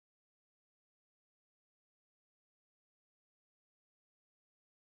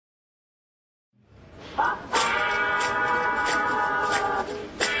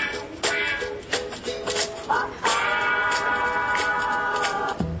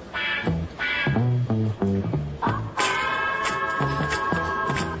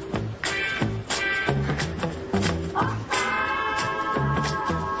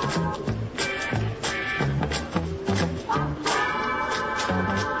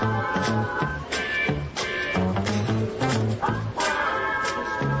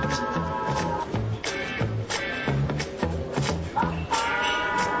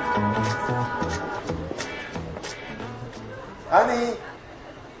Honey,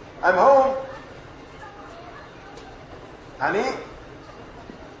 I'm home. Honey?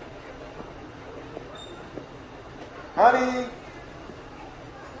 Honey?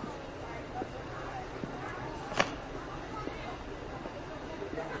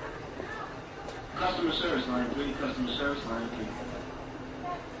 Customer service line 3, customer service line 3.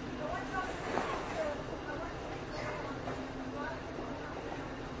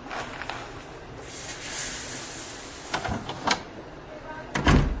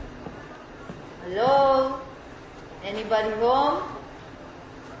 Hello? Anybody home?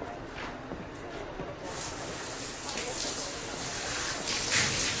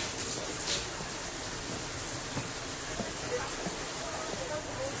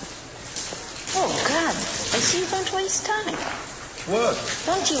 Oh, God. I see you don't waste time. What?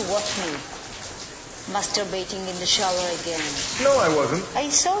 Don't you watch me masturbating in the shower again. No, I wasn't. I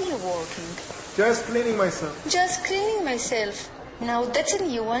saw you working. Just cleaning myself. Just cleaning myself. Now, that's a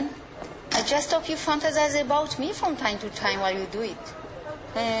new one. I just hope you fantasize about me from time to time while you do it.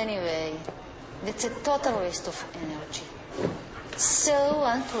 Anyway, that's a total waste of energy. So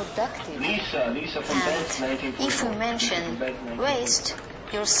unproductive. Lisa from And if we mention waste,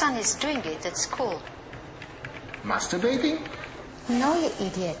 your son is doing it at school. Masturbating? No, you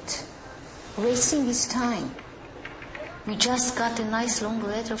idiot. Wasting his time. We just got a nice long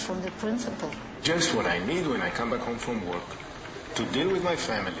letter from the principal. Just what I need when I come back home from work. To deal with my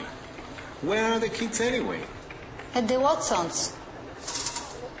family. Where are the kids anyway? At the Watsons.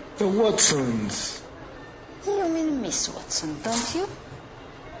 The Watsons. You mean Miss Watson, don't you?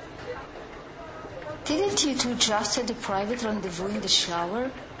 Didn't you two just have a private rendezvous in the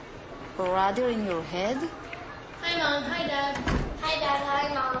shower? Or rather in your head? Hi, Mom. Hi, Dad. Hi, Dad.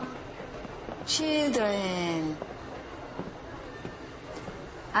 Hi, Mom. Children.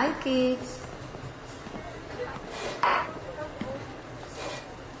 Hi, kids.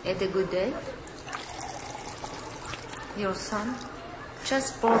 Had a good day? Your son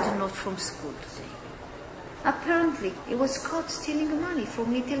just brought a note from school today. Apparently, he was caught stealing money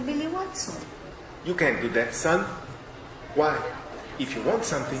from little Billy Watson. You can't do that, son. Why? If you want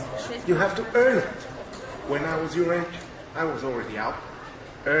something, you have to earn it. When I was your age, I was already out,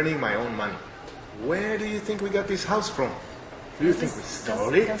 earning my own money. Where do you think we got this house from? Do you think we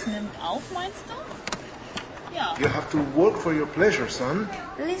stole it? Das nimmt auf, meinst du? Ja. You have to work for your pleasure, son.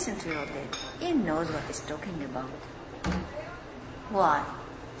 Listen to your dad. He knows what he's talking about. Why?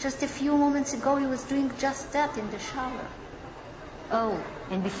 Just a few moments ago he was doing just that in the shower. Oh,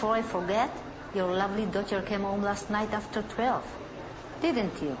 and before I forget, your lovely daughter came home last night after 12.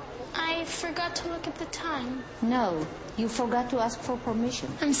 Didn't you? I forgot to look at the time. No, you forgot to ask for permission.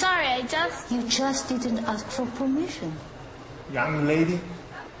 I'm sorry, You just didn't ask for permission. Young lady,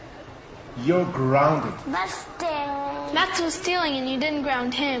 you're grounded. Busted. Max was stealing and you didn't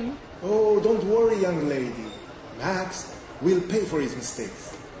ground him. Oh, don't worry, young lady. Max will pay for his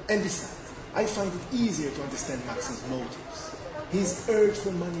mistakes. And besides, I find it easier to understand Max's motives. His urge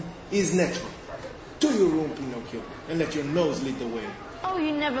for money is natural. To your room, Pinocchio, and let your nose lead the way. Oh,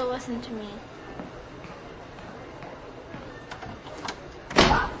 you never listened to me.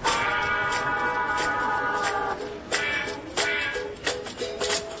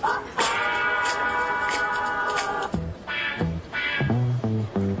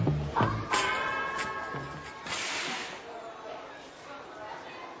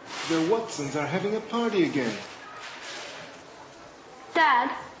 The Watsons are having a party again.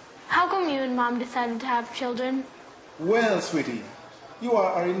 Dad, how come you and Mom decided to have children? Well, sweetie, you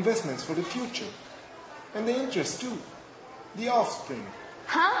are our investments for the future. And the interest, too. The offspring.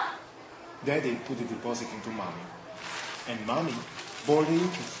 Huh? Daddy put the deposit into Mommy. And Mommy bore the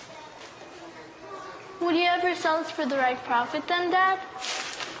interest. Would you ever sell us for the right profit then, Dad?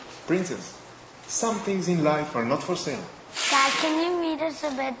 Princess, some things in life are not for sale. Dad, can you read us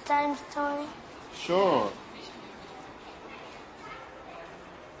a bedtime story? Sure.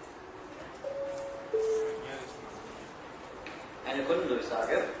 Eine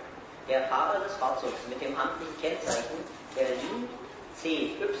Kundendurchsage. Der Fahrer des Fahrzeugs mit dem amtlichen Kennzeichen Berlin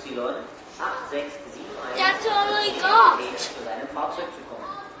CY 8671 That's all I got. zu seinem Fahrzeug zu kommen.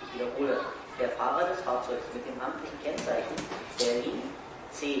 Ich wiederhole. Der Fahrer des Fahrzeugs mit dem amtlichen Kennzeichen Berlin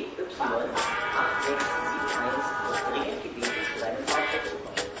CY 8671 wird dringend gebeten, zu seinem Fahrzeug zu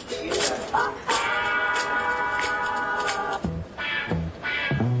kommen. Vielen Dank.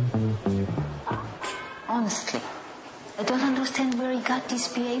 Honestly, I don't understand where he got this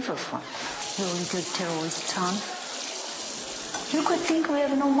behavior from? You little terrorist son. You could think we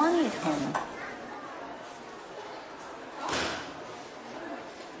have no money at home.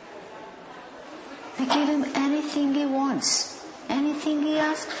 We give him anything he wants, anything he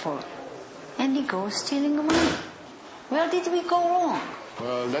asks for, and he goes stealing the money. Where did we go wrong?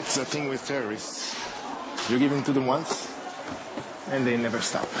 Well, that's the thing with terrorists. You give in to them once, and they never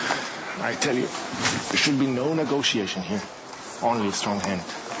stop. I tell you, there should be no negotiation here. Only a strong hand.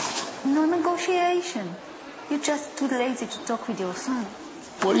 No negotiation. You're just too lazy to talk with your son.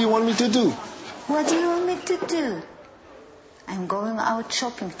 What do you want me to do? What do you want me to do? I'm going out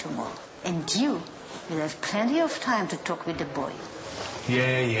shopping tomorrow, and you will have plenty of time to talk with the boy.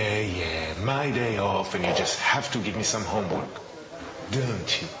 Yeah. My day off, and you just have to give me some homework.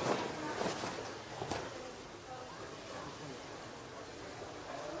 Don't you?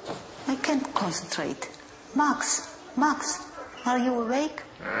 I can't concentrate. Max, are you awake?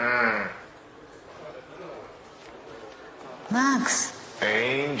 Max.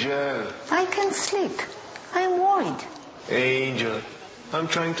 Angel. I can't sleep. I'm worried. Angel, I'm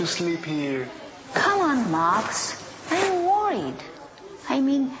trying to sleep here. Come on, Max. I'm worried. I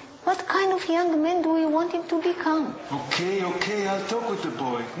mean, what kind of young man do we want him to become? Okay, I'll talk with the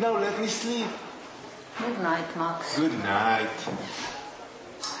boy. Now let me sleep. Good night, Max. Good night.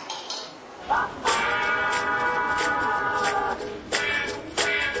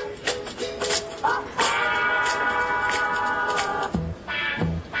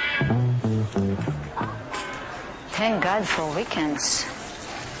 Thank God for weekends.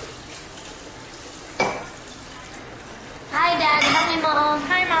 Hi, Dad. Hi, Mom.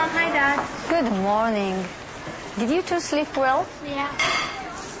 Hi, Mom. Hi, Dad. Good morning. Did you two sleep well? Yeah.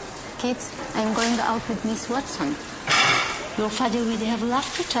 Kids, I'm going out with Miss Watson. Your father will have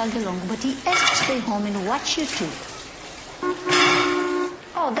loved to tag along, but he has to stay home and watch you two.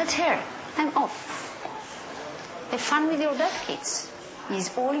 Oh, that's her. I'm off. Have fun with your dad, kids. He's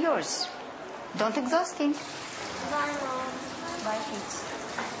all yours. Don't exhaust him. Bye, Mom. Bye, kids.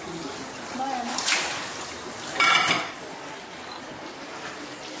 Bye, Anna.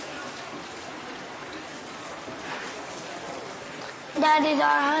 Dad, is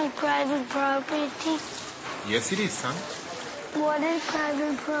our house private property? Yes, it is, son. What is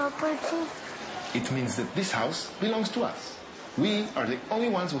private property? It means that this house belongs to us. We are the only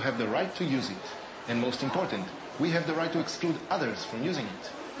ones who have the right to use it. And most important, we have the right to exclude others from using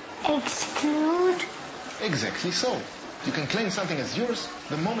it. Exclude? Exactly so. You can claim something as yours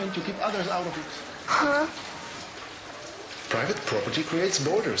the moment you keep others out of it. Huh? Private property creates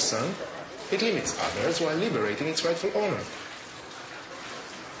borders, son. It limits others while liberating its rightful owner.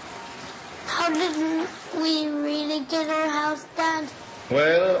 How did we really get our house, Dad?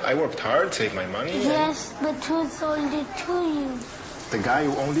 Well, I worked hard, saved my money. Yes, but who sold it to you? The guy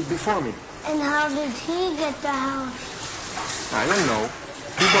who owned it before me. And how did he get the house? I don't know.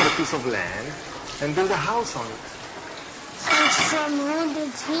 He bought a piece of land and built a house on it. And from who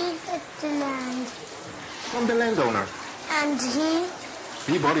did he get the land? From the landowner. And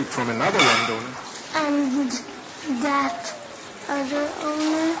He bought it from another landowner. and that other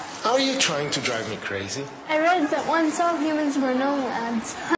owner? Are you trying to drive me crazy? I read that once all humans were nomads.